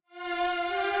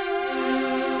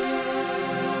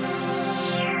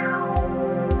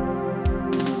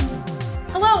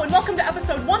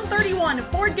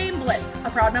Board Game Blitz, a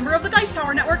proud member of the Dice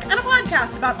Tower Network and a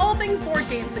podcast about all things board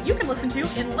games that you can listen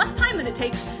to in less time than it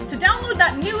takes to download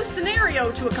that new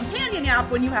scenario to a companion app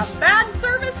when you have bad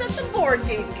service at the Board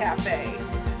Game Cafe.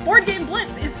 Board Game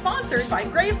Blitz is sponsored by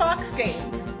Gray Fox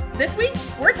Games. This week,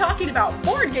 we're talking about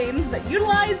board games that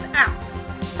utilize apps.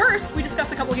 First, we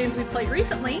discuss a couple games we've played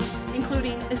recently,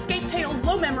 including Escape Tales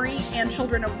Low Memory and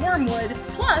Children of Wormwood,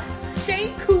 plus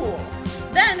Stay Cool.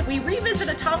 Then, we revisit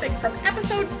a topic from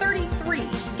episode 33,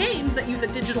 games that use a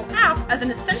digital app as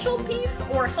an essential piece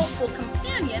or helpful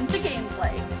companion to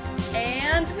gameplay.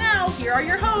 And now, here are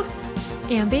your hosts,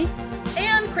 Ambi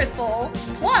and Crystal,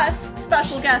 plus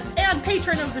special guest and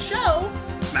patron of the show,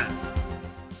 Matt.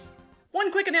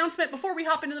 One quick announcement before we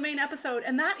hop into the main episode,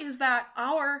 and that is that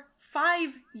our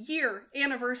 5-year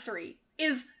anniversary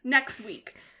is next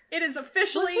week. It has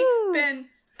officially been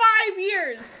 5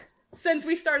 years since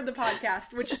we started the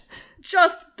podcast, which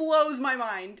just blows my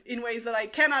mind in ways that I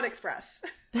cannot express.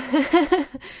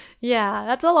 Yeah,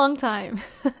 that's a long time.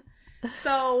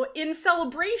 So, in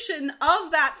celebration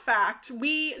of that fact,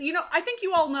 I think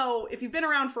you all know, if you've been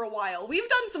around for a while, we've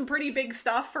done some pretty big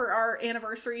stuff for our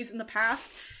anniversaries in the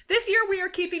past. This year, we are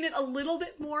keeping it a little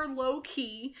bit more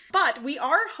low-key, but we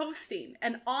are hosting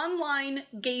an online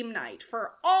game night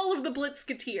for all of the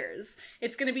Blitzketeers.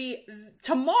 It's going to be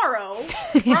tomorrow,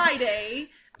 Friday,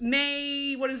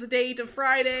 what is the date of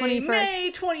Friday? 21st.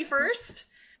 May 21st.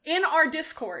 In our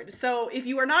Discord. So if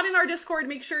you are not in our Discord,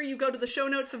 make sure you go to the show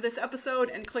notes of this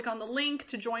episode and click on the link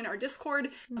to join our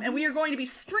Discord. Mm-hmm. And we are going to be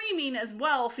streaming as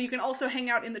well, so you can also hang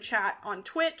out in the chat on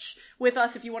Twitch with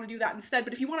us if you want to do that instead.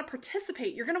 But if you want to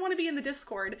participate, you're going to want to be in the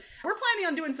Discord. We're planning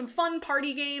on doing some fun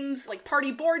party games, like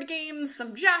party board games,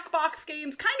 some Jackbox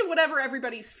games, kind of whatever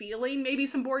everybody's feeling. Maybe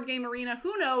some Board Game Arena,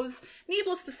 who knows?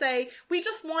 Needless to say, we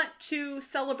just want to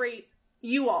celebrate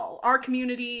you all, our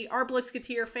community, our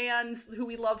Blitzketeer fans who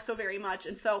we love so very much.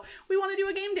 And so we want to do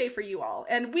a game day for you all.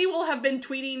 And we will have been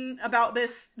tweeting about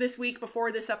this week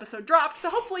before this episode dropped. So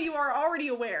hopefully you are already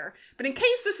aware. But in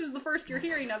case this is the first you're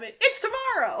hearing of it, it's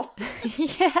tomorrow.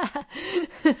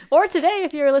 Yeah. Or today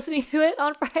if you're listening to it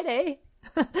on Friday.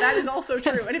 That is also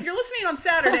true. And if you're listening on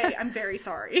Saturday, I'm very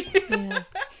sorry. Yeah.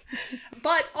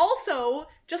 But also,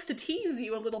 just to tease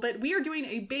you a little bit, we are doing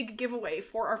a big giveaway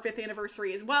for our 5th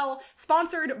anniversary as well,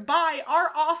 sponsored by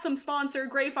our awesome sponsor,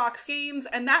 Gray Fox Games,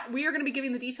 and that we are going to be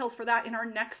giving the details for that in our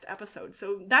next episode.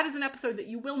 So that is an episode that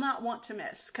you will not want to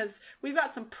miss, because we've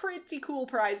got some pretty cool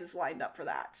prizes lined up for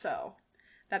that. So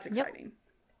that's exciting. Yep.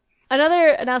 Another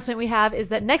announcement we have is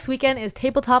that next weekend is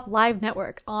Tabletop Live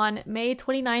Network on May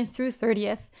 29th through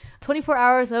 30th, 24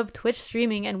 hours of Twitch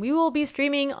streaming, and we will be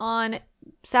streaming on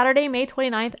Saturday, May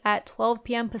 29th at 12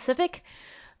 p.m. Pacific.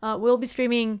 We'll be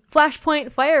streaming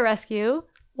Flashpoint Fire Rescue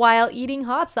while eating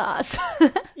hot sauce.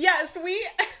 Yes, I don't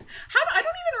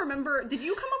even remember. Did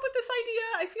you come up with this idea?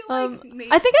 I feel like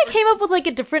maybe. I think I came up with like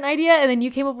a different idea, and then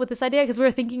you came up with this idea because we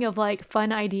were thinking of like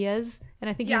fun ideas. And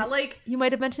I think you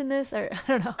might have mentioned this, or I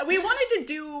don't know. We wanted to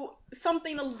do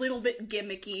something a little bit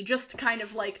gimmicky, just to kind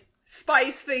of like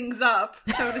spice things up,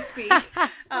 so to speak.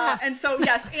 And so,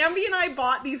 yes, Ambi and I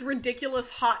bought these ridiculous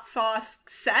hot sauce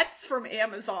sets from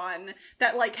Amazon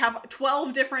that like have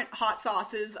 12 different hot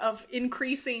sauces of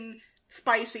increasing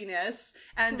spiciness,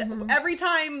 and every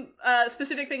time a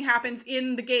specific thing happens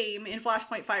in the game in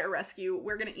Flashpoint Fire Rescue,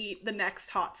 we're gonna eat the next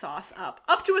hot sauce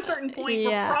up to a certain point.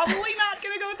 Yeah. We're probably not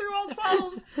gonna go through all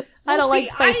 12. I don't like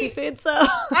spicy food, so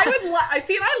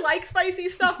I like spicy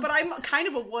stuff, but I'm kind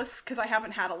of a wuss because I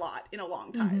haven't had a lot in a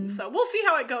long time. So we'll see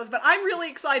how it goes, but I'm really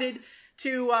excited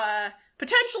to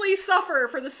potentially suffer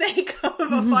for the sake of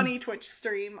a funny Twitch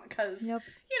stream, because it'll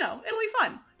be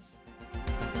fun.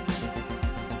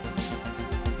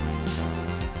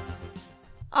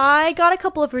 I got a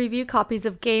couple of review copies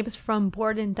of games from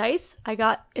Board and Dice. I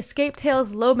got Escape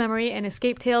Tales Low Memory and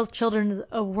Escape Tales Children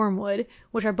of Wormwood,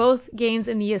 which are both games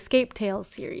in the Escape Tales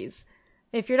series.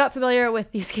 If you're not familiar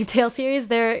with the Escape Tales series,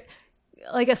 they're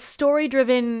like a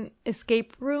story-driven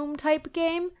escape room type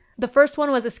game. The first one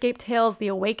was Escape Tales The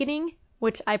Awakening,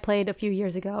 which I played a few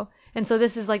years ago. And so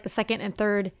this is like the second and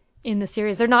third in the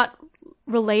series. They're not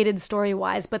related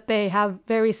story-wise, but they have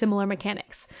very similar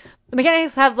mechanics. The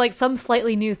mechanics have like some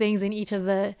slightly new things in each of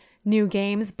the new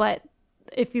games, but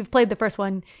if you've played the first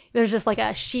one, there's just like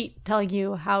a sheet telling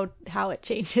you how it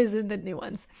changes in the new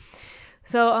ones.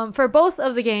 So for both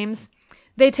of the games,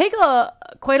 they take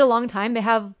quite a long time. They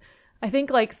have, I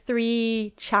think, like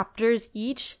 3 chapters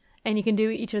each, and you can do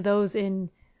each of those in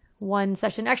one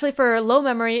session. Actually, for Low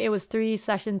Memory, it was 3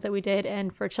 sessions that we did,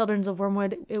 and for Children of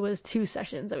Wormwood, it was 2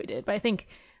 sessions that we did. But I think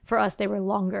for us, they were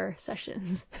longer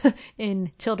sessions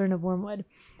in Children of Wormwood.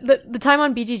 The time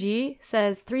on BGG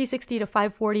says 360 to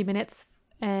 540 minutes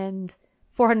and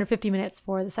 450 minutes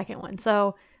for the second one.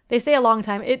 So they say a long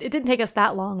time. It didn't take us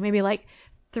that long, maybe like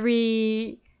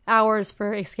 3 hours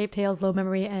for Escape Tales Low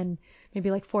Memory and maybe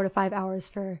like 4 to 5 hours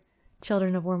for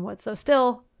Children of Wormwood. So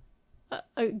still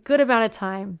a good amount of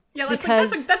time. Yeah,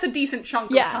 that's a decent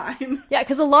chunk of time. Yeah,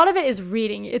 because a lot of it is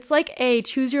reading. It's like a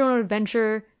choose your own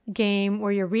adventure game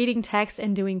where you're reading text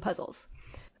and doing puzzles.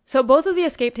 So both of the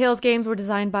Escape Tales games were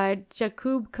designed by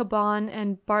Jakub Kaban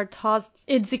and Bartosz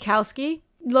Idzikowski.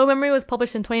 Low Memory was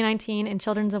published in 2019 and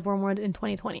Children of Wormwood in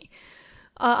 2020.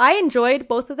 I enjoyed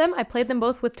both of them. I played them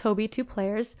both with Toby, 2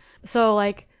 players. So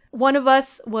like one of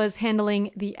us was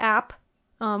handling the app,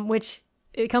 which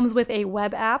it comes with a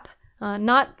web app.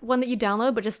 Not one that you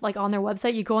download, but just like on their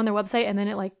website. You go on their website and then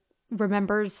it like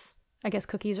remembers, I guess,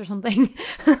 cookies or something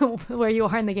where you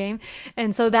are in the game.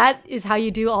 And so that is how you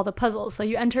do all the puzzles. So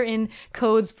you enter in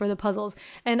codes for the puzzles.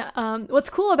 And what's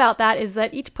cool about that is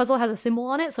that each puzzle has a symbol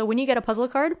on it. So when you get a puzzle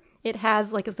card, it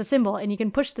has like the symbol, and you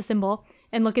can push the symbol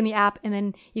and look in the app, and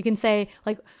then you can say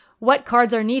like what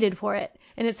cards are needed for it.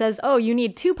 And it says, oh, you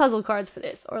need 2 puzzle cards for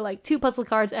this, or like 2 puzzle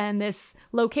cards and this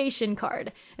location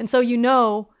card. And so you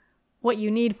know what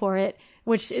you need for it,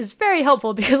 which is very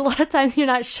helpful because a lot of times you're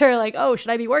not sure, like, oh,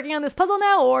 should I be working on this puzzle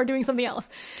now or doing something else?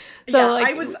 So,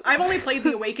 yeah, like, I've only played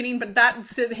The Awakening, but that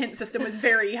hint system is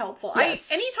very helpful.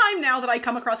 Yes. Anytime now that I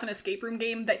come across an escape room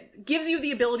game that gives you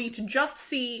the ability to just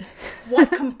see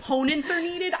what components are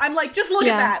needed, I'm like, just look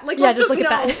at that. Like, let's just know.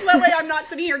 That way I'm not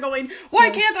sitting here going, why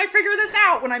can't I figure this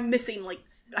out when I'm missing, like,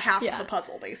 half of the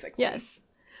puzzle, basically. Yes.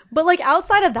 But like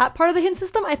outside of that part of the hint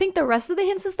system, I think the rest of the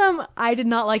hint system I did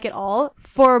not like at all.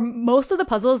 For most of the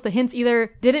puzzles, the hints either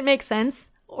didn't make sense,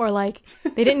 or like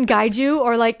they didn't guide you,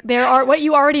 or like there are what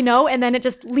you already know and then it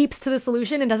just leaps to the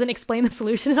solution and doesn't explain the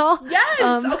solution at all.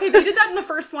 Yes. Okay, they did that in the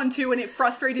first one too, and it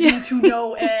frustrated me to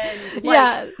no end.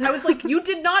 Like, I was like, you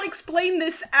did not explain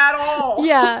this at all.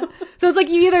 Yeah. So it's like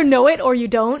you either know it or you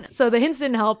don't. So the hints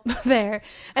didn't help there.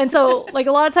 And so like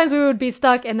a lot of times we would be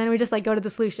stuck and then we just like go to the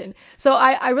solution. So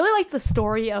I really liked the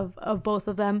story of both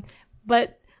of them,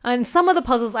 and some of the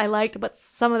puzzles I liked, but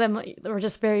some of them were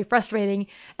just very frustrating.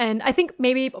 And I think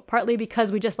maybe partly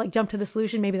because we just like jumped to the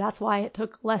solution, maybe that's why it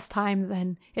took less time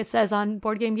than it says on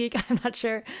Board Game Geek. I'm not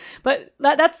sure. But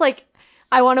that's like,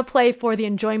 I want to play for the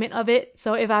enjoyment of it.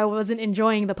 So if I wasn't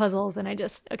enjoying the puzzles, then I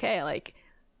just, okay, like,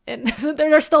 and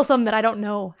there are still some that I don't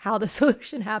know how the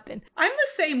solution happened. I'm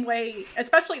the same way,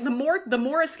 especially the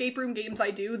more escape room games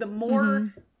I do, the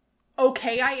more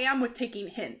okay I am with taking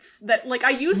hints. That like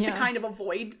I used to kind of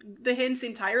avoid the hints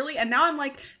entirely, and now I'm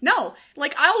like, no,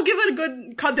 like I'll give it a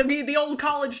good the old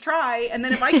college try, and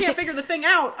then if I can't figure the thing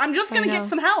out, I'm just gonna get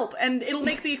some help, and it'll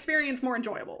make the experience more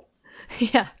enjoyable.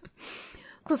 Yeah.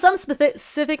 So some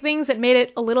specific things that made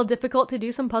it a little difficult to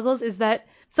do some puzzles is that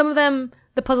some of them,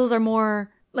 the puzzles are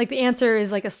more like the answer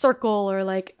is like a circle or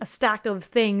like a stack of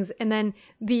things, and then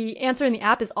the answer in the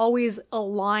app is always a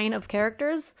line of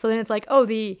characters. So then it's like, oh,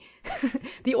 the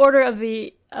order of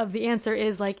the answer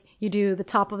is like you do the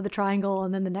top of the triangle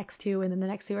and then the next 2 and then the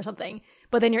next 2 or something.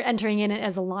 But then you're entering in it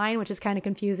as a line, which is kind of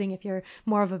confusing if you're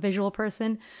more of a visual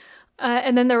person.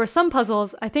 And then there were some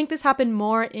puzzles. I think this happened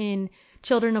more in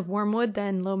Children of Wormwood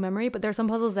than Low Memory, but there are some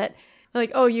puzzles that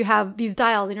like, oh, you have these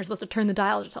dials and you're supposed to turn the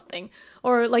dials or something.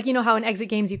 Or like, you know how in exit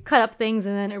games you cut up things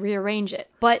and then rearrange it.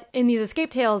 But in these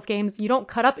Escape Tales games, you don't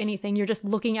cut up anything. You're just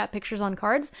looking at pictures on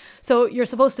cards. So you're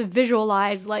supposed to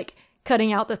visualize like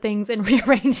cutting out the things and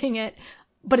rearranging it.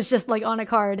 But it's just like on a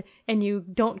card and you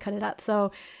don't cut it up.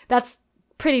 So that's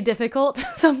pretty difficult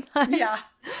sometimes. Yeah.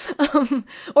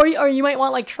 Or you might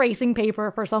want like tracing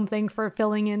paper for something for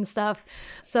filling in stuff.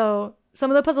 So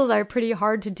some of the puzzles are pretty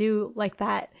hard to do like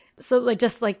that. So like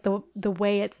just like the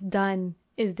way it's done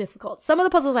is difficult. Some of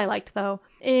the puzzles I liked though.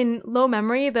 In Low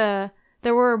Memory, there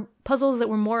were puzzles that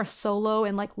were more solo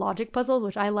and like logic puzzles,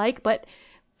 which I like, but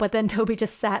then Toby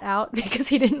just sat out because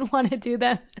he didn't want to do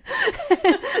them.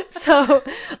 So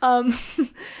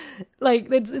like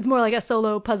it's more like a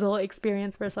solo puzzle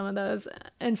experience for some of those,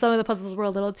 and some of the puzzles were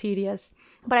a little tedious.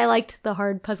 But I liked the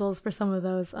hard puzzles for some of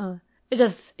those. It's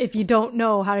just, if you don't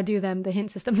know how to do them, the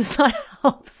hint system does not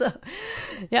help. So,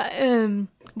 yeah.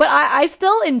 But I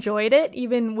still enjoyed it,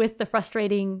 even with the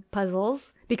frustrating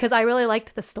puzzles, because I really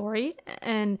liked the story.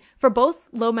 And for both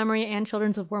Low Memory and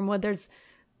Children of Wormwood,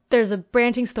 there's a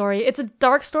branching story. It's a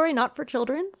dark story, not for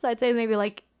children. So I'd say maybe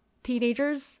like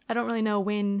teenagers. I don't really know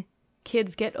when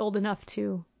kids get old enough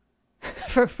to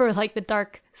for like the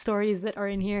dark stories that are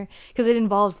in here, because it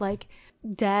involves like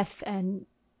death and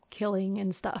killing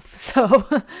and stuff.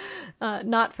 So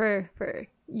not for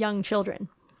young children.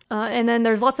 And then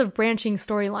there's lots of branching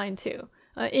storyline too.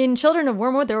 In Children of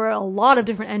Wormwood, there were a lot of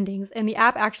different endings, and the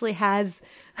app actually has,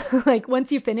 like,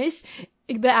 once you finish,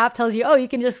 the app tells you, oh, you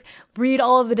can just read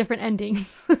all of the different endings.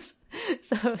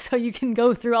 So you can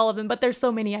go through all of them, but there's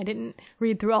so many I didn't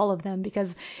read through all of them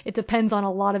because it depends on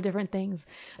a lot of different things.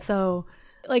 So,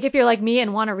 like, if you're like me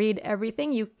and want to read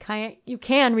everything, you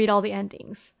can read all the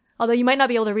endings. Although you might not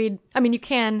be able to read, I mean, you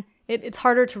can. It's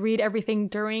harder to read everything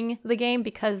during the game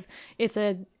because it's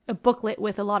a booklet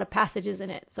with a lot of passages in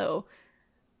it. So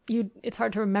it's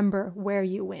hard to remember where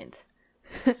you went.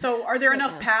 So are there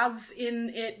enough paths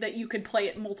in it that you could play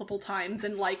it multiple times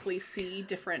and likely see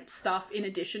different stuff in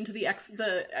addition to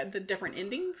the different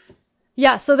endings?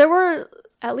 Yeah, so there were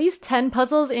at least 10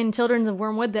 puzzles in Children of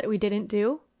Wormwood that we didn't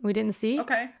see.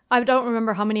 Okay. I don't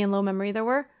remember how many in low memory there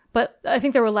were, but I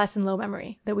think there were less in low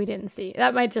memory that we didn't see.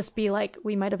 That might just be like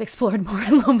we might have explored more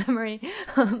in low memory.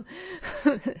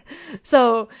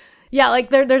 So yeah, like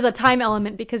there's a time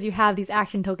element because you have these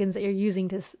action tokens that you're using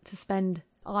to spend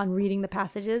on reading the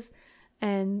passages,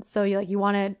 and so you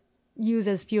want to use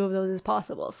as few of those as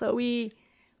possible. So we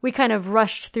kind of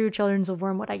rushed through Children of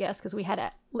Wormwood, I guess, because we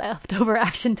had leftover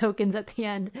action tokens at the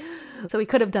end, so we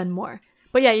could have done more.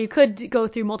 But yeah, you could go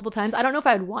through multiple times. I don't know if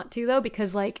I would want to though,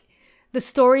 because like the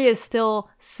story is still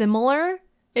similar.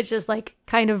 It's just like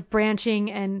kind of branching,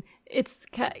 and it's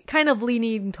kind of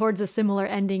leaning towards a similar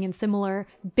ending and similar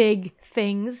big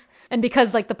things. And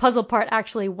because like the puzzle part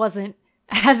actually wasn't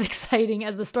as exciting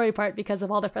as the story part because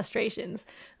of all the frustrations,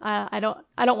 I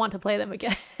don't want to play them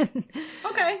again.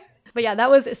 Okay. But yeah, that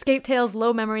was Escape Tales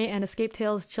Low Memory and Escape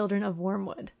Tales Children of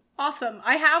Wormwood. Awesome.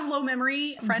 I have Low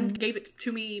Memory. A friend gave it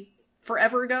to me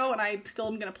forever ago, and I still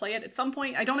am going to play it at some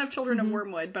point. I don't have Children of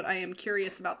Wormwood, but I am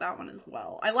curious about that one as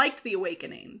well. I liked The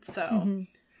Awakening, so.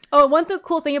 Oh, one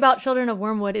cool thing about Children of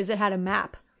Wormwood is it had a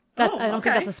map. I don't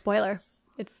think that's a spoiler.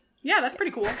 Yeah, that's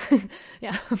pretty cool.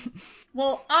 Yeah.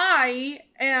 Well, I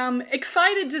am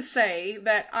excited to say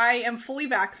that I am fully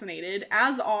vaccinated,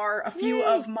 as are a few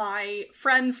of my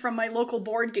friends from my local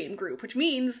board game group, which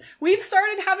means we've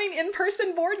started having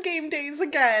in-person board game days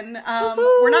again.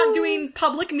 We're not doing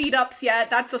public meetups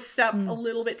yet. That's a step a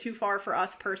little bit too far for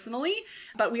us personally,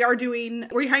 but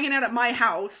we're hanging out at my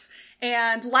house.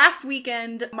 And last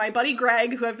weekend, my buddy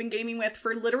Greg, who I've been gaming with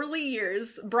for literally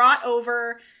years, brought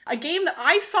over a game that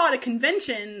I saw at a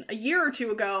convention a year or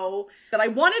two ago that I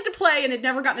wanted to play and had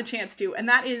never gotten a chance to, and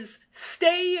that is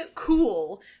Stay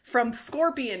Cool from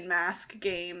Scorpion Mask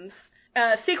Games.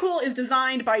 Stay Cool is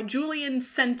designed by Julian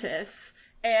Sentis,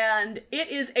 and it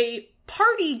is a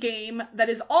party game that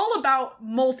is all about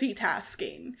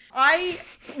multitasking. I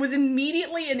was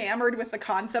immediately enamored with the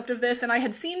concept of this, and I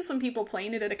had seen some people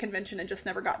playing it at a convention and just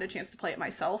never gotten a chance to play it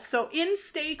myself. So in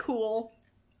Stay Cool,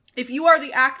 if you are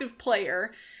the active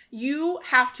player, you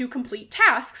have to complete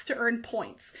tasks to earn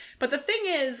points. But the thing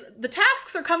is, the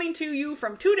tasks are coming to you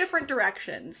from two different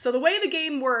directions. So the way the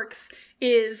game works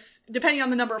is, depending on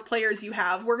the number of players you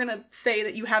have, we're going to say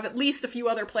that you have at least a few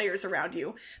other players around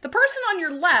you. The person on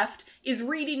your left is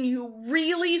reading you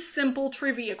really simple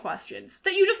trivia questions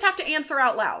that you just have to answer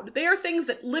out loud. They are things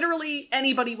that literally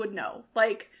anybody would know.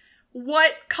 Like,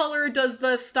 what color does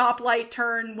the stoplight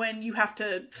turn when you have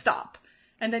to stop?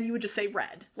 And then you would just say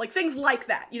red. Like, things like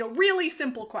that. Really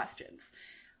simple questions.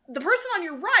 The person on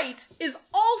your right is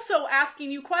also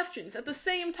asking you questions at the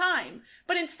same time.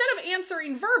 But instead of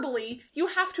answering verbally, you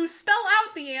have to spell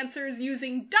out the answers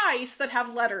using dice that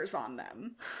have letters on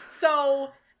them.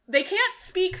 So they can't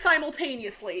speak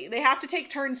simultaneously. They have to take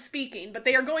turns speaking, but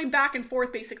they are going back and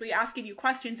forth basically asking you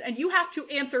questions, and you have to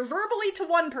answer verbally to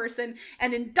one person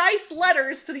and in dice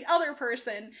letters to the other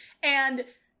person. And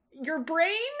your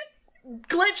brain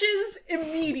glitches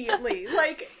immediately.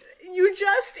 Like,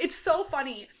 it's so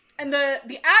funny. And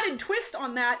the added twist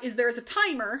on that is there's a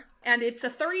timer, and it's a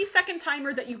 30-second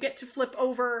timer that you get to flip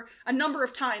over a number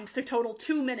of times to total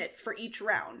 2 minutes for each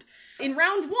round. In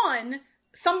round 1,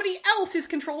 somebody else is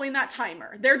controlling that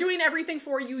timer. They're doing everything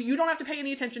for you. You don't have to pay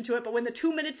any attention to it, but when the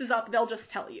 2 minutes is up, they'll just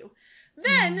tell you.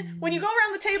 Then, when you go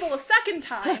around the table a second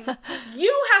time,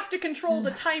 you have to control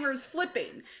the timer's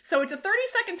flipping. So it's a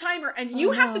 30-second timer, and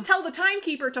you have to tell the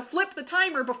timekeeper to flip the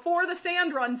timer before the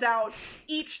sand runs out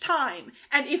each time.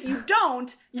 And if you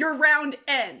don't, your round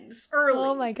ends early.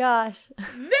 Oh my gosh.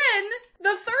 Then,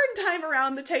 the third time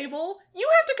around the table, you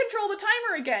have to control the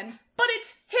timer again, but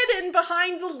it's hidden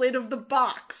behind the lid of the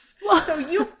box. So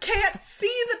you can't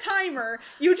see the timer.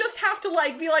 You just have to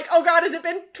like be like, oh god, has it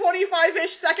been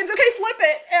 25-ish seconds? Okay, flip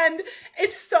it. And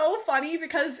it's so funny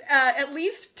because at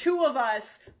least two of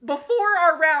us before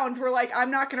our round were like, I'm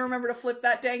not going to remember to flip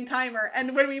that dang timer.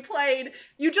 And when we played,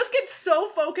 you just get so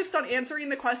focused on answering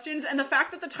the questions, and the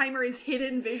fact that the timer is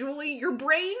hidden visually, your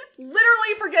brain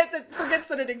literally forgets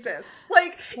that it exists.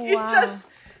 Like, it's just,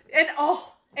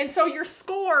 and so your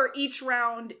score each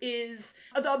round is,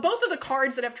 both of the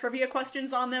cards that have trivia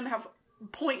questions on them have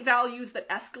point values that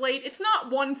escalate. It's not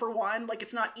 1 for 1, like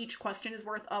it's not each question is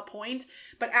worth a point,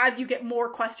 but as you get more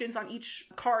questions on each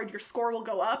card, your score will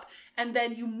go up, and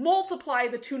then you multiply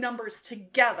the two numbers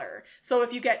together. So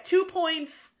if you get 2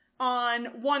 points on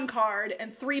one card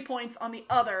and 3 points on the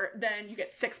other, then you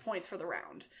get 6 points for the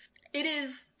round. It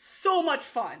is so much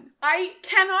fun. I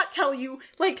cannot tell you,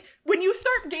 like, when you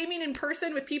start gaming in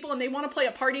person with people and they want to play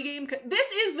a party game,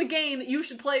 this is the game that you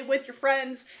should play with your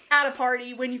friends at a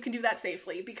party when you can do that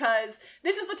safely, because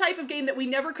this is the type of game that we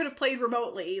never could have played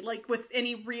remotely, like, with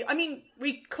any real, I mean,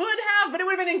 we could have, but it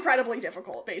would have been incredibly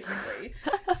difficult, basically.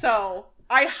 So,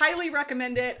 I highly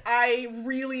recommend it. I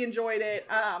really enjoyed it.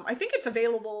 I think it's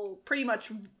available pretty much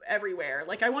everywhere.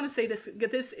 Like, I want to say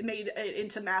this made it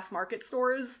into mass market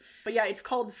stores. But yeah, it's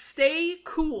called Stay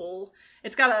Cool.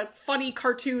 It's got a funny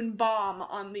cartoon bomb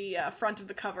on the front of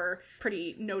the cover.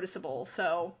 Pretty noticeable.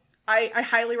 So I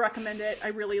highly recommend it. I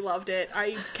really loved it.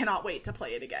 I cannot wait to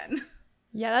play it again.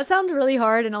 Yeah, that sounds really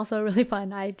hard and also really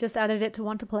fun. I just added it to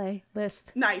want to play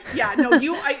list. Nice. Yeah, no,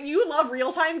 you love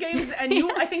real-time games, and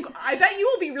I bet you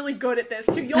will be really good at this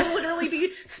too. You'll literally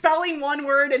be spelling one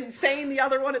word and saying the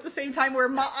other one at the same time, where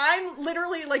I'm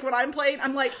literally, like, when I'm playing,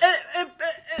 I'm like,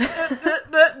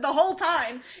 the whole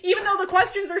time, even though the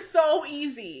questions are so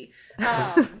easy.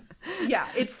 Yeah,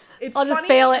 it's I'll just funny.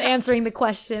 fail at answering the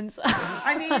questions.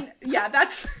 I mean, yeah,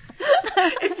 that's...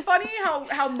 It's funny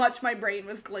how much my brain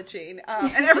was glitching,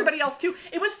 and everybody else too.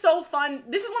 It was so fun.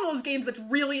 This is one of those games that's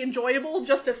really enjoyable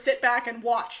just to sit back and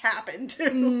watch happen too.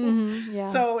 Mm-hmm,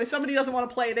 yeah. So if somebody doesn't want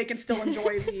to play, they can still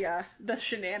enjoy the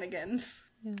shenanigans.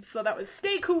 Yeah. So that was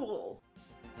Stay Cool.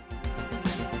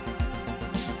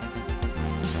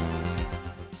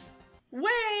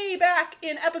 Way back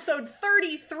in episode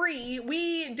 33,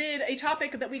 we did a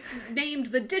topic that we named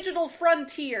the digital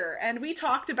frontier, and we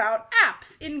talked about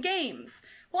apps in games.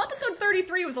 Well, episode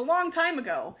 33 was a long time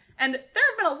ago, and there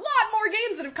have been a lot more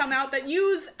games that have come out that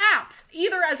use apps,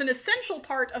 either as an essential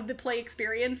part of the play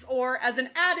experience or as an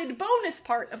added bonus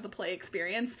part of the play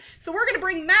experience. So we're going to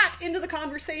bring Matt into the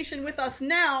conversation with us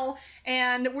now,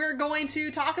 and we're going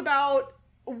to talk about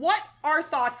what our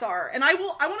thoughts are. And I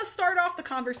want to start off the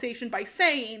conversation by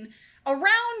saying,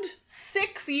 around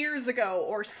 6 years ago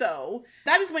or so,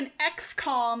 that is when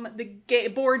XCOM, the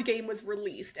board game, was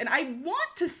released. And I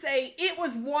want to say it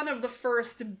was one of the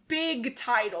first big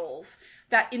titles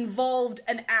that involved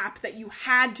an app that you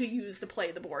had to use to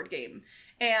play the board game.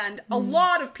 And a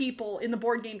lot of people in the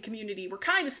board game community were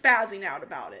kind of spazzing out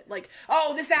about it. Like,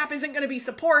 oh, this app isn't going to be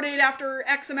supported after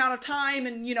X amount of time,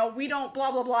 and, you know, we don't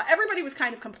blah, blah, blah. Everybody was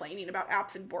kind of complaining about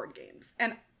apps in board games.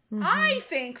 And I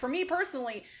think, for me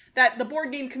personally, that the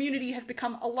board game community has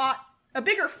become a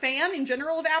bigger fan in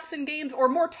general of apps in games, or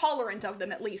more tolerant of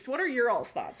them at least. What are your all's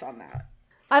thoughts on that?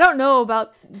 I don't know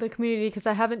about the community because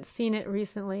I haven't seen it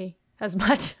recently as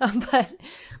much,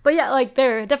 but yeah, like,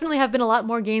 there definitely have been a lot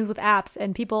more games with apps,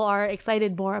 and people are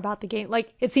excited more about the game. Like,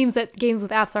 it seems that games with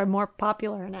apps are more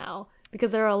popular now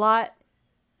because there are a lot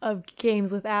of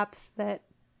games with apps that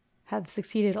have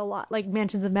succeeded a lot. Like,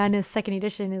 Mansions of Madness 2nd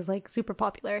edition is, like, super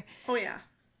popular. Oh yeah.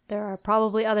 There are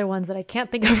probably other ones that I can't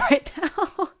think of right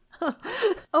now.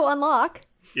 Oh, Unlock.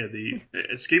 Yeah, the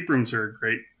escape rooms are a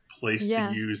great place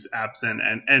to use apps in,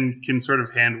 and can sort of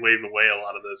hand wave away a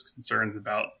lot of those concerns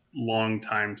about long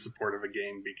time support of a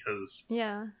game, because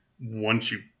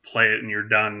once you play it and you're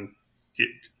done, it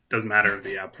doesn't matter if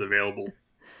the app's available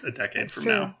a decade from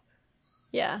now.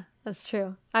 Yeah, that's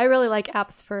true. I really like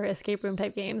apps for escape room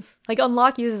type games. Like,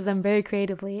 Unlock uses them very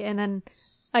creatively, and then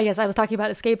I guess I was talking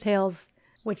about Escape Tales,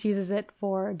 which uses it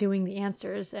for doing the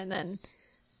answers, and then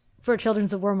for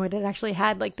Children's of Wormwood, it actually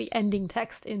had, like, the ending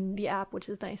text in the app, which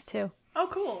is nice too. Oh,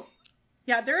 cool.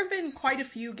 Yeah, there have been quite a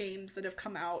few games that have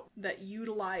come out that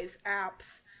utilize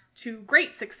apps to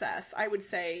great success, I would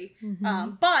say.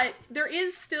 But there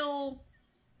is still,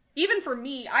 even for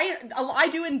me, I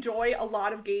do enjoy a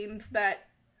lot of games that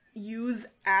use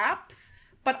apps,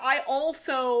 but I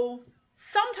also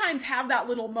sometimes have that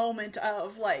little moment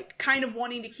of like kind of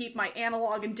wanting to keep my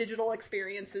analog and digital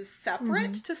experiences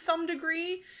separate to some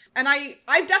degree. And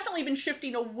I've definitely been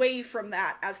shifting away from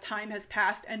that as time has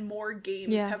passed and more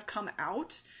games have come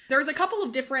out. There's a couple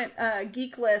of different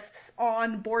geek lists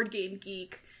on Board Game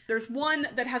Geek. There's one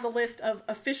that has a list of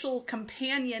official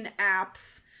companion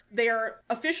apps. They are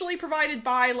officially provided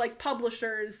by like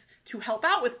publishers to help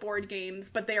out with board games,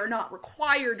 but they are not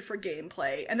required for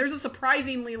gameplay. And there's a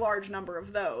surprisingly large number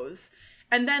of those.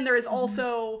 And then there is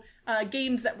also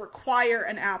games that require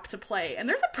an app to play. And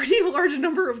there's a pretty large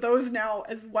number of those now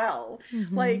as well.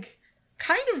 Like,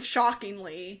 kind of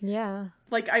shockingly. Yeah.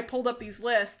 Like, I pulled up these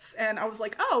lists and I was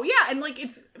like, oh, yeah. And, like,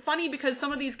 it's funny because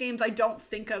some of these games I don't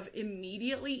think of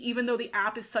immediately, even though the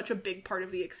app is such a big part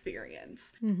of the experience.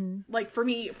 Like, for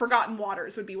me, Forgotten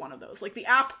Waters would be one of those. Like, the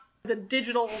app, the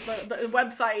digital, the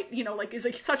website, you know, like, is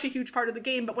like such a huge part of the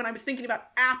game. But when I was thinking about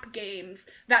app games,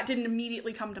 that didn't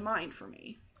immediately come to mind for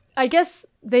me. I guess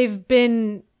they've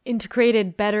been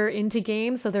integrated better into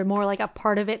games, so they're more like a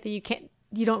part of it that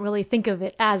you don't really think of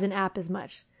it as an app as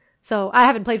much. So I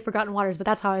haven't played Forgotten Waters, but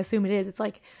that's how I assume it is. It's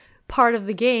like part of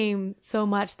the game so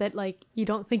much that like you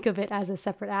don't think of it as a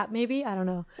separate app maybe. I don't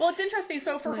know. Well, it's interesting.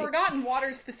 So for Forgotten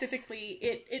Waters specifically,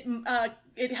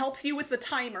 it helps you with the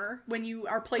timer when you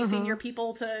are placing your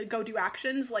people to go do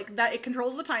actions. Like that, it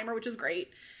controls the timer, which is great.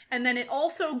 And then it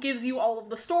also gives you all of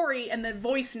the story and the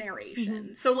voice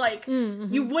narration. So, like,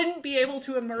 you wouldn't be able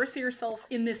to immerse yourself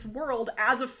in this world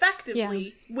as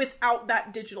effectively without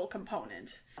that digital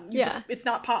component. It's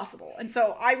not possible. And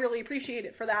so I really appreciate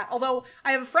it for that. Although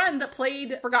I have a friend that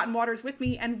played Forgotten Waters with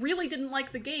me and really didn't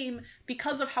like the game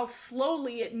because of how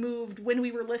slowly it moved when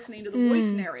we were listening to the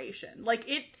voice narration. Like,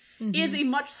 it is a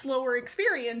much slower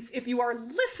experience if you are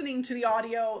listening to the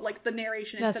audio, like the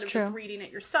narration, instead of just reading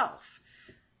it yourself.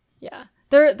 Yeah.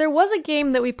 There was a game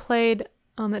that we played,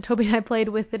 that Toby and I played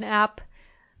with an app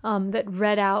that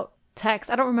read out text.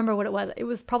 I don't remember what it was. It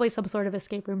was probably some sort of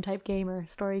escape room type game or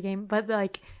story game, but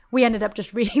like we ended up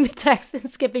just reading the text and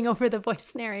skipping over the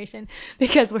voice narration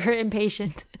because we're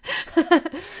impatient.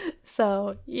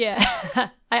 So yeah,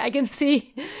 I can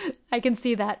see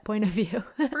that point of view.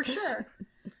 For sure.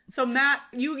 So Matt,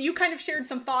 you kind of shared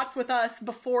some thoughts with us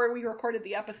before we recorded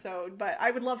the episode, but I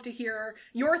would love to hear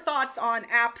your thoughts on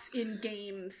apps in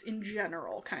games in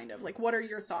general, kind of. Like, what are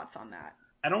your thoughts on that?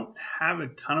 I don't have a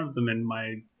ton of them in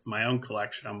my own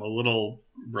collection. I'm a little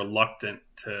reluctant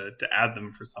to add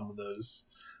them for some of those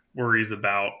worries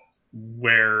about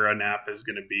where an app is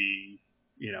going to be,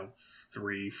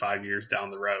 3-5 years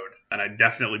down the road. And I'd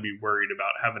definitely be worried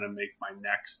about having to make my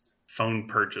next phone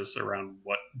purchase around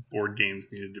what board games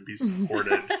needed to be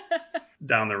supported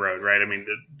down the road, right? I mean,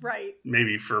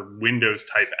 maybe for Windows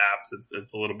type apps,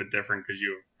 it's a little bit different because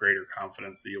you have greater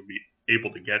confidence that you'll be able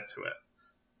to get to it.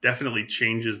 Definitely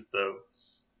changes the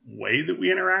way that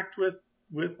we interact with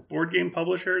board game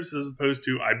publishers as opposed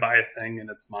to I buy a thing and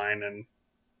it's mine and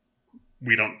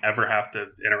we don't ever have to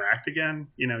interact again.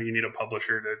 You need a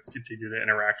publisher to continue to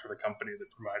interact with a company that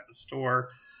provides a store,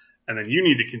 and then you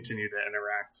need to continue to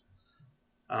interact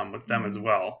with them as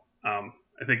well. I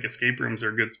think escape rooms are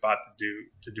a good spot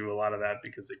to do a lot of that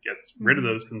because it gets rid of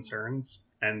those concerns.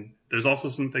 And there's also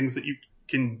some things that you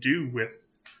can do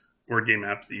with board game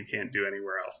apps that you can't do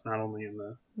anywhere else, not only in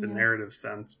the narrative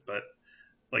sense, but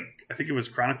like I think it was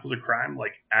Chronicles of Crime,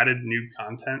 like added new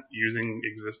content using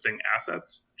existing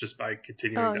assets just by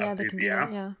continuing to update the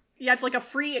app. Yeah, it's like a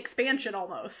free expansion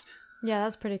almost. Yeah,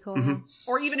 that's pretty cool. Yeah.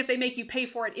 Or even if they make you pay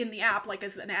for it in the app, like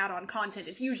as an add-on content,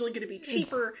 it's usually going to be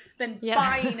cheaper than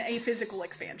buying a physical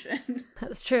expansion.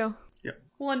 That's true. Yeah.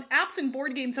 Well, and apps and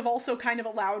board games have also kind of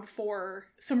allowed for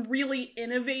some really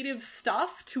innovative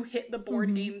stuff to hit the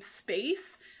board game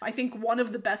space. I think one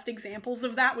of the best examples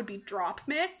of that would be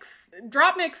DropMix.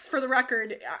 DropMix, for the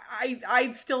record,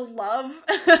 I still love.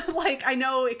 Like, I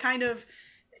know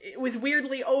it was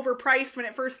weirdly overpriced when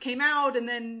it first came out, and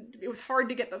then it was hard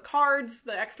to get the cards,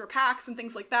 the extra packs, and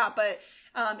things like that. But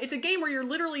it's a game where you're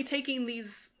literally taking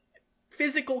these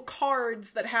physical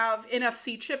cards that have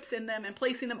NFC chips in them and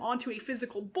placing them onto a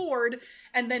physical board,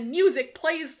 and then music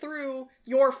plays through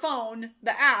your phone,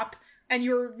 the app, and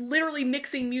you're literally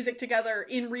mixing music together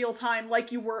in real time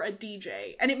like you were a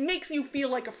DJ. And it makes you feel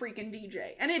like a freaking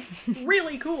DJ. And it's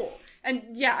really cool. And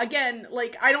yeah, again,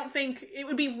 like I don't think it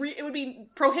would be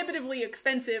prohibitively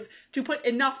expensive to put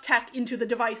enough tech into the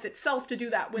device itself to do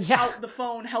that without the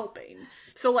phone helping.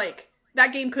 So like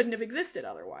that game couldn't have existed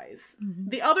otherwise.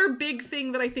 The other big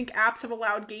thing that I think apps have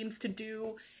allowed games to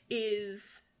do is,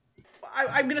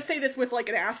 I'm going to say this with like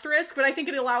an asterisk, but I think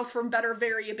it allows for better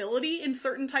variability in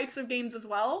certain types of games as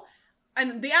well.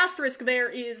 and the asterisk there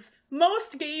is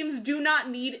most games do not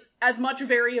need as much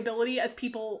variability as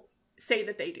people say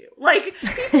that they do. Like,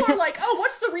 people are like, oh,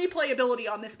 what's the replayability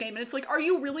on this game? And it's like, are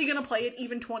you really going to play it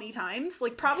even 20 times?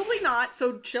 Like, probably not,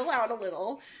 so chill out a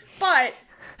little. But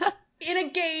in a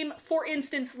game, for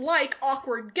instance, like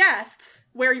Awkward Guests,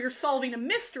 where you're solving a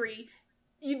mystery,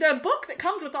 the book that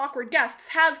comes with Awkward Guests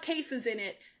has cases in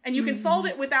it, and you can solve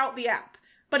it without the app.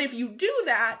 But if you do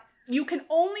that, you can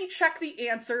only check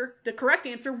the correct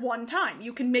answer one time.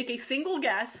 You can make a single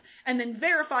guess and then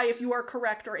verify if you are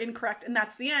correct or incorrect, and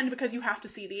that's the end because you have to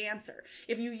see the answer.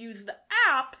 If you use the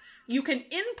app, you can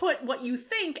input what you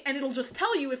think and it'll just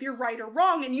tell you if you're right or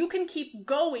wrong, and you can keep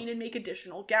going and make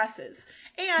additional guesses.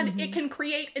 And it can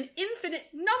create an infinite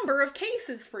number of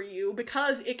cases for you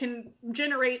because it can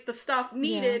generate the stuff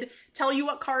needed, tell you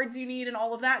what cards you need and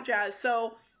all of that jazz.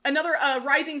 So another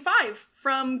Rising 5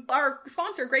 from our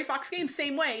sponsor, Gray Fox Games,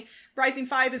 same way. Rising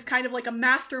 5 is kind of like a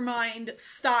mastermind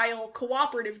style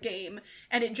cooperative game,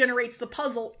 and it generates the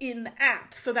puzzle in the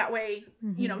app. So that way,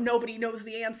 you know, nobody knows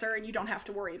the answer and you don't have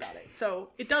to worry about it. So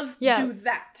it does do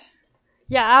that.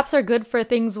 Yeah, apps are good for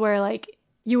things where, like,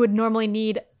 you would normally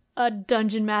need a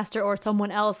dungeon master or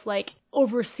someone else, like,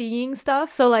 overseeing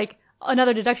stuff. So, like,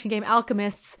 another deduction game,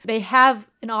 Alchemists, they have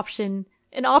an optional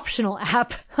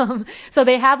app. So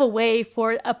they have a way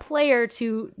for a player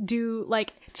to do,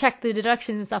 like, check the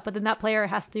deductions and stuff, but then that player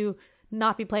has to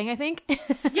not be playing, I think.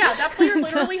 Yeah, that player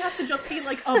literally has to just be,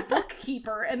 like, a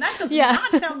bookkeeper, and that does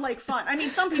not sound like fun. I mean,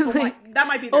 some people that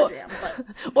might be their jam, but.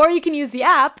 Or you can use the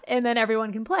app, and then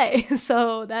everyone can play.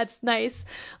 So that's nice.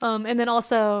 And then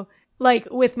also, like,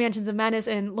 with Mansions of Madness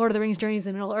and Lord of the Rings Journeys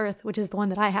in Middle-earth, which is the one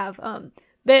that I have,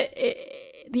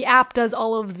 the app does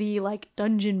all of the, like,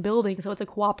 dungeon building, so it's a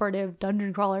cooperative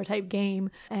dungeon crawler type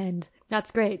game, and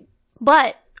that's great.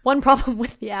 But one problem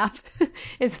with the app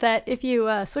is that if you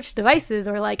switch devices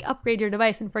or, like, upgrade your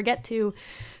device and forget to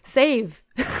save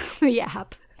the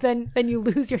app, then you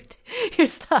lose your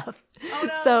stuff. Oh,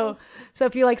 no. So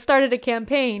if you, like, started a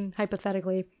campaign,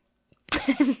 hypothetically,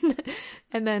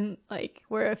 and then, like,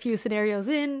 we're a few scenarios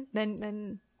in,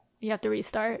 then you have to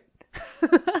restart.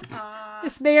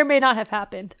 This may or may not have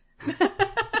happened.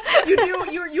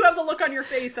 You have the look on your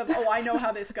face of, oh, I know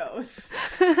how this goes.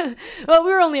 Well,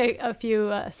 we were only a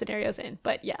few scenarios in,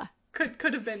 but yeah.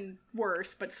 Could have been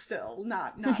worse, but still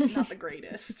not the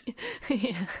greatest.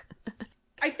 Yeah.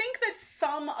 I think that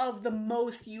some of the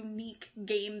most unique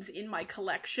games in my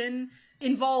collection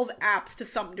involve apps to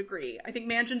some degree. I think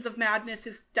Mansions of Madness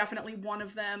is definitely one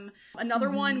of them.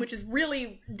 Another one, which is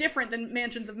really different than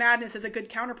Mansions of Madness as a good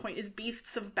counterpoint, is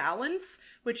Beasts of Balance,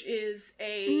 which is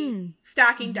a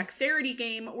stacking dexterity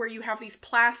game where you have these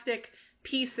plastic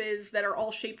pieces that are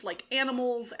all shaped like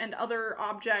animals and other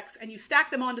objects, and you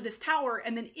stack them onto this tower,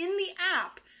 and then in the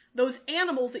app, those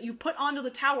animals that you put onto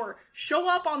the tower show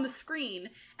up on the screen,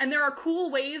 and there are cool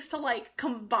ways to, like,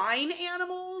 combine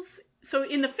animals. So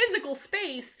in the physical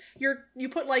space, you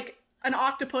put, like, an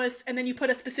octopus, and then you put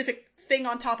a specific thing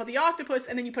on top of the octopus,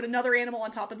 and then you put another animal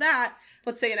on top of that,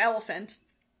 let's say an elephant.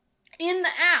 In the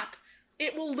app,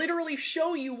 it will literally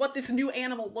show you what this new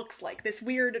animal looks like, this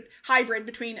weird hybrid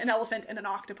between an elephant and an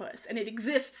octopus, and it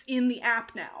exists in the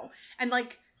app now. And,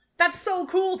 like, that's so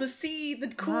cool to see the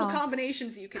cool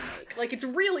combinations you can make. Like, it's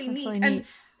really neat. Really and neat.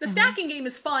 the stacking game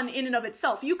is fun in and of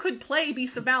itself. You could play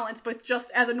Beasts of Balance, but just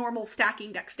as a normal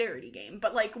stacking dexterity game.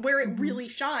 But, like, where it really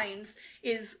shines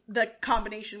is the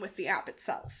combination with the app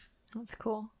itself. That's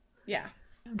cool. Yeah.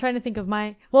 I'm trying to think of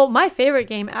my favorite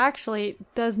game actually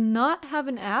does not have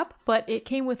an app, but it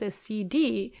came with a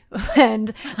CD.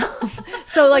 And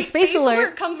so, like, Space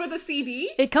Alert comes with a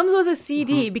CD? It comes with a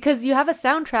CD because you have a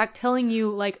soundtrack telling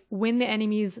you, like, when the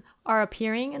enemies are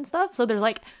appearing and stuff. So there's,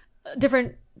 like,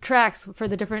 different tracks for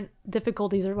the different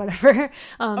difficulties or whatever.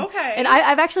 Okay. And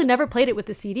I've actually never played it with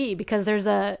the CD because there's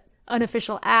a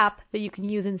unofficial app that you can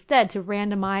use instead to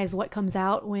randomize what comes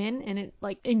out when, and it,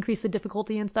 like, increase the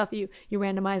difficulty and stuff. You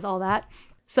randomize all that.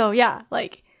 So yeah,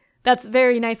 like, that's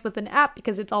very nice with an app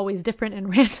because it's always different and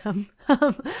random.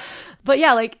 But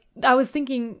yeah, like, I was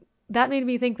thinking, that made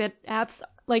me think that apps,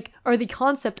 like, or the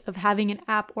concept of having an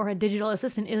app or a digital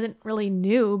assistant isn't really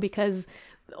new because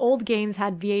old games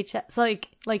had VHS,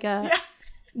 like a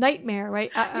Nightmare,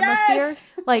 right? Atmosphere.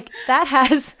 Like, that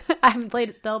has, I haven't played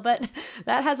it still, but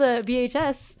that has a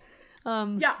VHS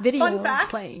video fun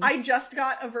fact, playing. I just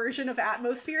got a version of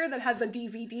Atmosphere that has a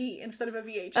DVD instead of a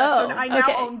VHS, so I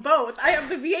now own both. I have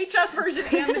the VHS version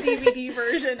and the DVD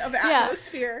version of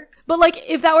Atmosphere. But, like,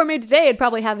 if that were made today, it'd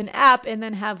probably have an app and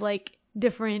then have, like,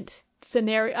 different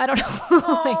scenario. I don't know.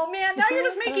 Oh man, now you're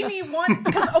just making me want,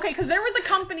 because there was a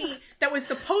company that was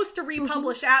supposed to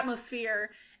republish Atmosphere,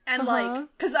 and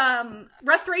because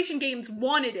Restoration Games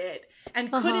wanted it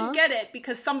and couldn't get it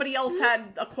because somebody else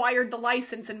had acquired the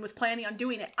license and was planning on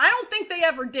doing it. I don't think they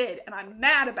ever did, and I'm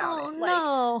mad about it.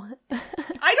 No.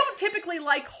 I don't typically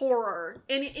like horror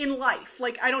in life.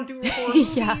 Like, I don't do horror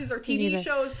movies or TV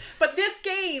shows, but this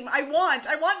game, I want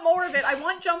more of it. I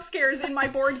want jump scares in my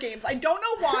board games. I don't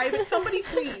know why, but somebody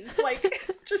please,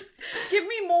 just give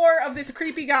me more of this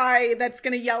creepy guy that's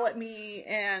gonna yell at me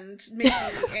and make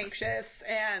me anxious.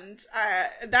 And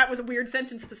that was a weird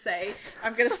sentence to say.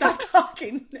 I'm gonna stop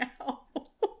talking now.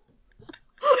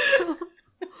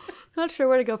 Not sure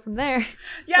where to go from there.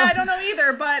 Yeah, I don't know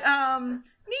either, but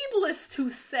needless to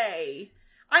say,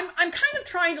 I'm kind of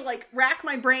trying to rack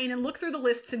my brain and look through the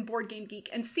lists in Board Game Geek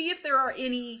and see if there are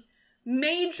any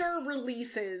major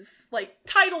releases,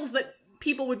 titles that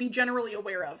people would be generally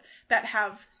aware of that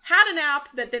have had an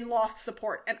app that then lost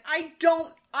support. And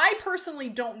I personally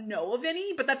don't know of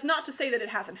any, but that's not to say that it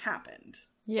hasn't happened.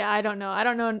 Yeah, I don't know. I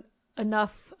don't know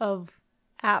enough of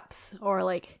apps or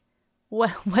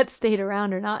what stayed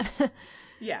around or not.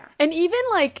 Yeah. And even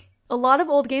a lot of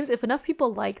old games, if enough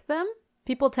people like them,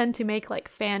 people tend to make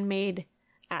fan-made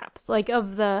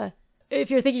apps. If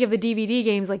you're thinking of the DVD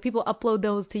games, people upload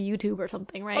those to YouTube or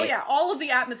something, right? Oh yeah, all of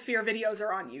the Atmosphere videos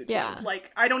are on YouTube. Yeah.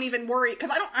 I don't even worry,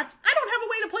 because I don't have a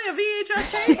way to play a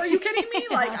VHS tape. Are you kidding me?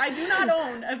 I do not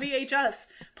own a VHS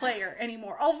player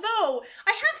anymore. Although,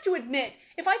 I have to admit,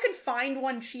 if I could find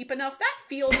one cheap enough, that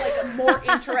feels like a more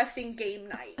interesting game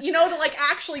night. To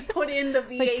actually put in the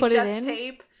VHS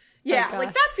tape. Yeah,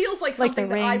 that feels like something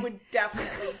that I would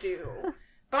definitely do.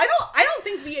 But I don't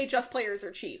think VHS players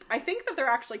are cheap. I think that they're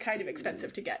actually kind of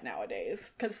expensive to get nowadays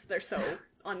because they're so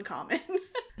uncommon.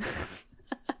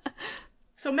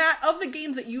 So Matt, of the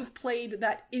games that you've played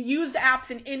that used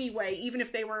apps in any way, even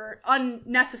if they were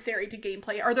unnecessary to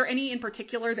gameplay, are there any in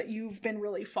particular that you've been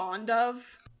really fond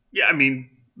of? Yeah, I mean,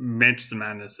 Mansions of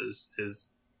Madness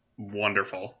is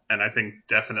wonderful, and I think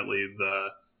definitely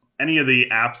any of the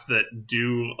apps that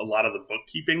do a lot of the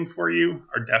bookkeeping for you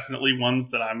are definitely ones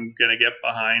that I'm going to get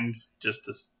behind just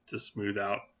to smooth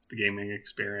out the gaming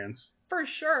experience. For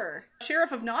sure.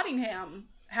 Sheriff of Nottingham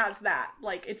has that.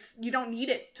 You don't need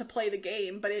it to play the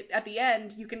game, but at the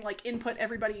end, you can input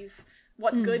everybody's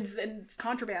what goods and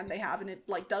contraband they have, and it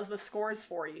does the scores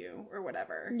for you or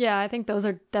whatever. Yeah, I think those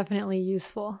are definitely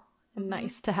useful and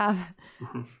nice to have.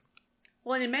 Mm-hmm.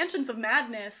 Well, and in Mansions of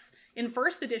Madness, in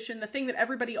first edition, the thing that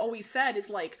everybody always said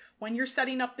is when you're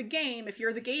setting up the game, if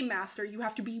you're the game master, you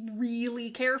have to be really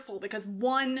careful because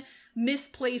one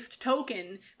misplaced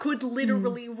token could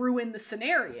literally ruin the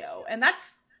scenario. And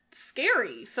that's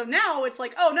scary. So now it's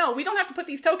oh no, we don't have to put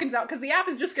these tokens out because the app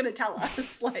is just going to tell us.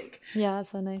 Yeah, that's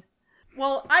so nice.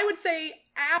 Well, I would say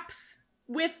apps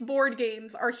with board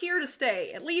games are here to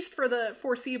stay, at least for the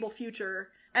foreseeable future.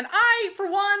 And I,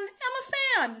 for one,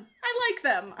 am a fan. I like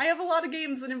them. I have a lot of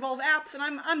games that involve apps, and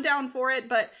I'm down for it.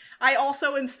 But I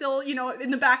also am still,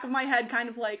 in the back of my head, kind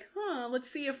of let's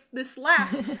see if this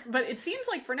lasts. But it seems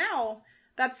like for now,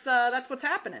 that's what's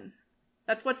happening.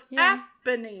 That's what's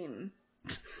happening.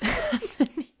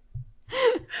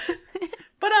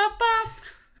 Ba-da-ba.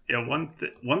 Yeah, one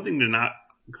thing to not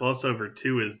gloss over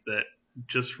too is that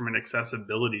just from an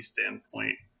accessibility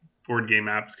standpoint, board game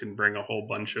apps can bring a whole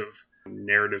bunch of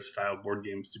narrative style board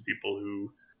games to people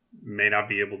who may not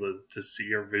be able to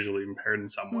see or visually impaired in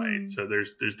some way. So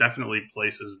there's definitely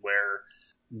places where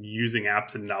using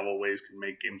apps in novel ways can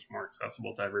make games more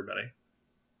accessible to everybody.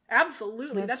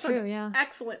 Absolutely. That's true, an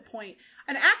excellent point.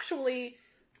 And actually,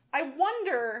 I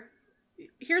wonder,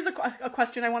 here's a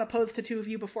question I want to pose to two of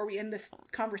you before we end this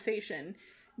conversation.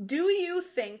 Do you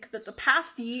think that the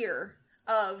past year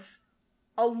of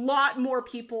a lot more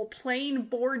people playing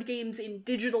board games in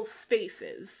digital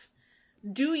spaces,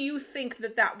 do you think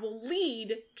that will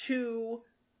lead to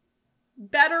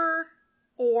better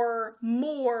or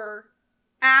more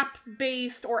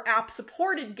app-based or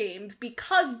app-supported games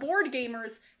because board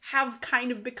gamers have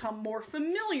kind of become more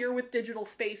familiar with digital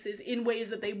spaces in ways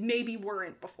that they maybe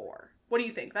weren't before? What do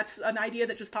you think? That's an idea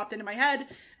that just popped into my head,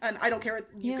 and I don't care what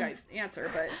you guys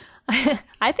answer, but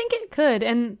I think it could.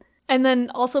 And then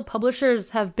also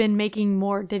publishers have been making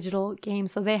more digital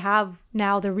games, so they have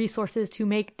now the resources to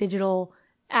make digital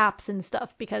apps and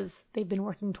stuff because they've been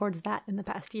working towards that in the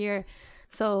past year.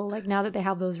 So now that they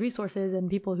have those resources and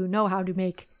people who know how to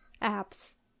make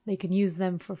apps, they can use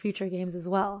them for future games as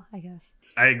well, I guess.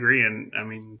 I agree. And I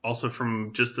mean, also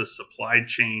from just a supply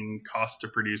chain cost to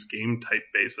produce game type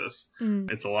basis,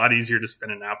 it's a lot easier to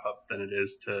spin an app up than it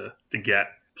is to get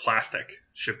plastic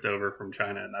shipped over from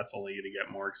China, and that's only going to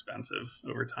get more expensive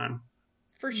over time.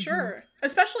 For sure.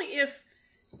 Especially if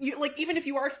you, like, even if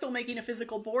you are still making a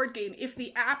physical board game, if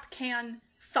the app can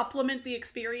supplement the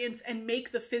experience and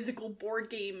make the physical board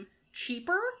game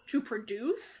cheaper to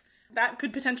produce, that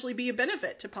could potentially be a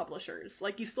benefit to publishers.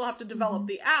 Like, you still have to develop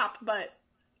the app, but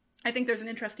I think there's an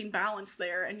interesting balance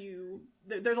there, and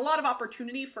there's a lot of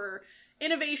opportunity for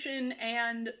innovation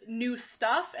and new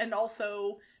stuff, and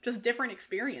also just different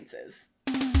experiences.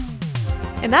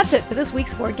 And that's it for this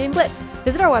week's Board Game Blitz.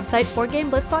 Visit our website,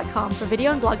 boardgameblitz.com, for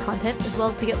video and blog content, as well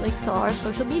as to get links to all our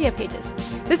social media pages.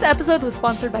 This episode was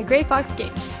sponsored by Grey Fox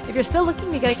Games. If you're still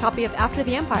looking to get a copy of After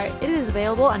the Empire, it is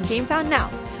available on GameFound now.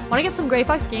 Want to get some Grey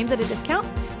Fox games at a discount?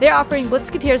 They're offering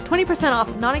Blitzketeers 20%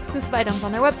 off non-exclusive items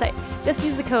on their website. Just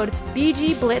use the code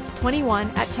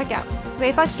BGBLITZ21 at checkout.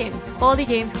 Grey Fox Games, quality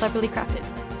games cleverly crafted.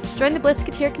 Join the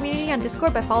Blitzketeer community on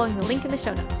Discord by following the link in the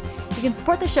show notes. You can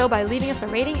support the show by leaving us a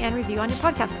rating and review on your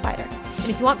podcast provider. And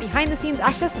if you want behind-the-scenes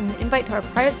access and an invite to our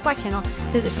private Slack channel,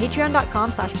 visit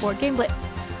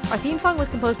patreon.com/BoardGameBlitz. Our theme song was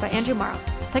composed by Andrew Morrow.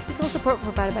 Technical support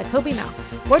provided by Toby Mao.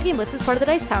 Board Game Blitz is part of the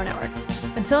Dice Tower Network.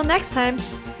 Until next time,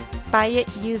 buy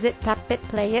it, use it, tap it,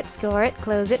 play it, score it,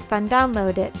 close it, fun,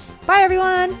 download it. Bye,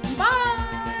 everyone!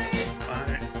 Bye!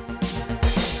 Bye.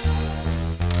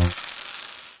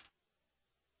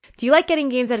 Do you like getting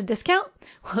games at a discount?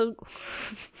 Well,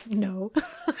 no.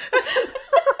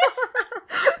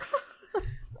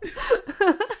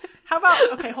 How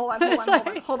about, okay, hold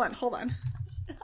on.